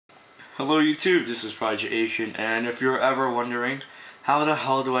Hello YouTube, this is Project Asian, and if you're ever wondering how the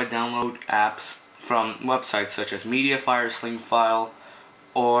hell do I download apps from websites such as Mediafire, Slingfile,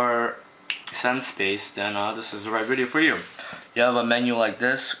 or Sendspace, then this is the right video for you. You have a menu like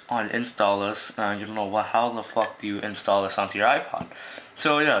this on Installous, and you don't know how the fuck do you install this onto your iPod.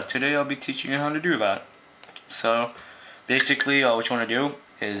 So yeah, today I'll be teaching you how to do that. So basically what you want to do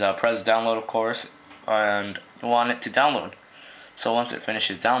is press download, of course, and you want it to download. So once it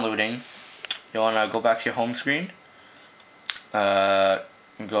finishes downloading, you want to go back to your home screen, go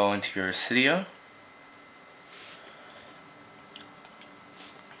into your Cydia,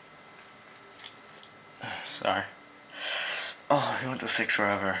 sorry, oh, you want this takes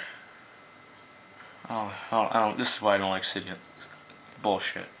forever. Oh, this is why I don't like Cydia.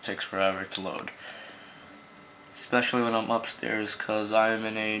 Bullshit, it takes forever to load. Especially when I'm upstairs, because I'm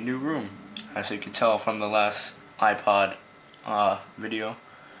in a new room, as you can tell from the last iPod video,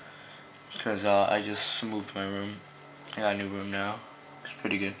 because I just moved my room. I got a new room now. It's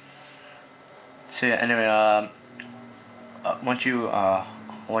pretty good. So yeah, anyway, once your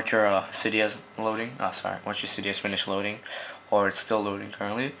Cydia is loading, once your Cydia is finished loading, or it's still loading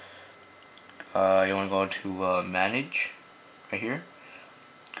currently, you want to go to manage, right here,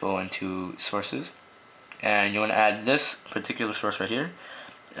 go into sources, and you want to add this particular source right here,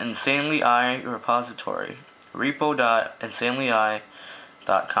 InsanelyEye repository,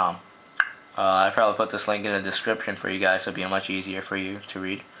 repo.insanelyeye.com. I probably put this link in the description for you guys, so it'll be much easier for you to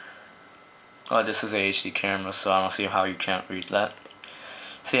read. Oh, this is a HD camera, so I don't see how you can't read that.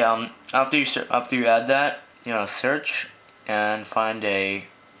 So yeah, after you add that, you know, search and find a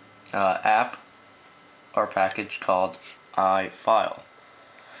app or package called iFile.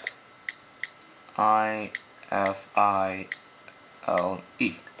 I-F-I-L-E.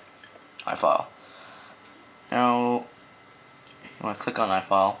 iFile. Now you want to click on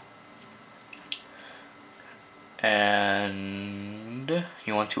iFile, and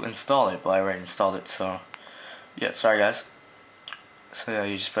you want to install it, but I already installed it, so yeah, sorry guys. So yeah,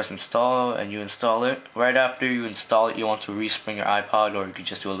 you just press install and you install it. Right after you install it, you want to respring your iPod, or you could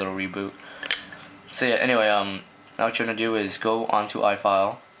just do a little reboot. So yeah, anyway, now what you're gonna do is go onto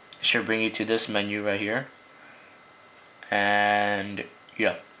iFile. It should bring you to this menu right here, and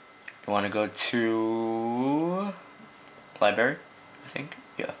yeah, you want to go to library, I think,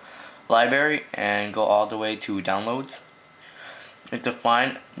 yeah, library, and go all the way to downloads. You have to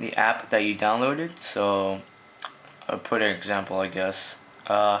find the app that you downloaded. So I'll put an example, I guess.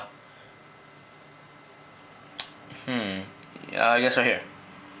 Yeah, I guess right here.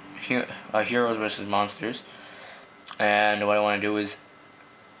 Heroes versus Monsters. And what I want to do is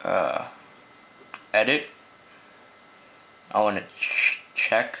edit. I want to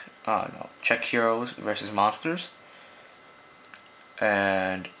check Heroes versus Monsters,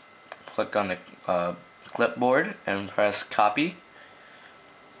 and click on the clipboard and press copy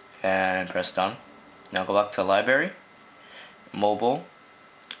and press done. Now go back to library, mobile,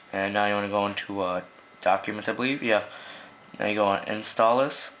 and now you want to go into documents, I believe. Yeah. Now you go on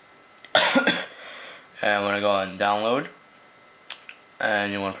Installous, and you want to go on download,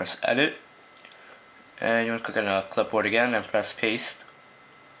 and you want to press edit, and you want to click on the clipboard again and press paste.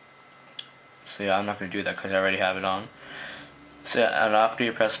 So yeah, I'm not going to do that because I already have it on. So and after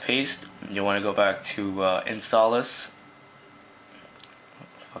you press paste, you want to go back to Installous.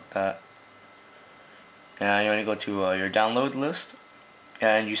 Fuck that. And you want to go to your download list,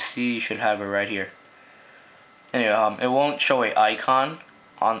 and you should have it right here. Anyway, it won't show an icon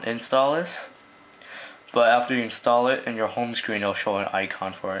on Installous, but after you install it in your home screen, it'll show an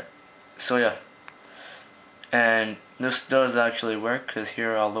icon for it. So yeah, and this does actually work, because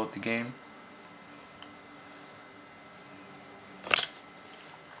here I'll load the game.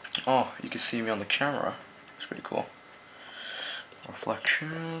 Oh, you can see me on the camera. It's pretty cool.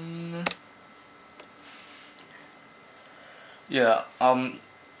 Reflection. Yeah,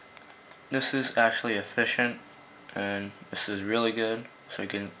 this is actually efficient, and this is really good. So you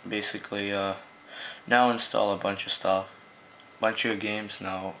can basically now install a bunch of stuff, bunch of games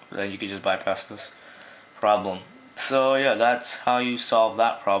now. Then you can just bypass this problem. So yeah, that's how you solve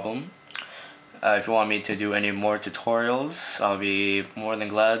that problem. If you want me to do any more tutorials, I'll be more than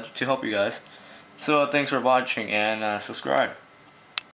glad to help you guys. So thanks for watching, and subscribe.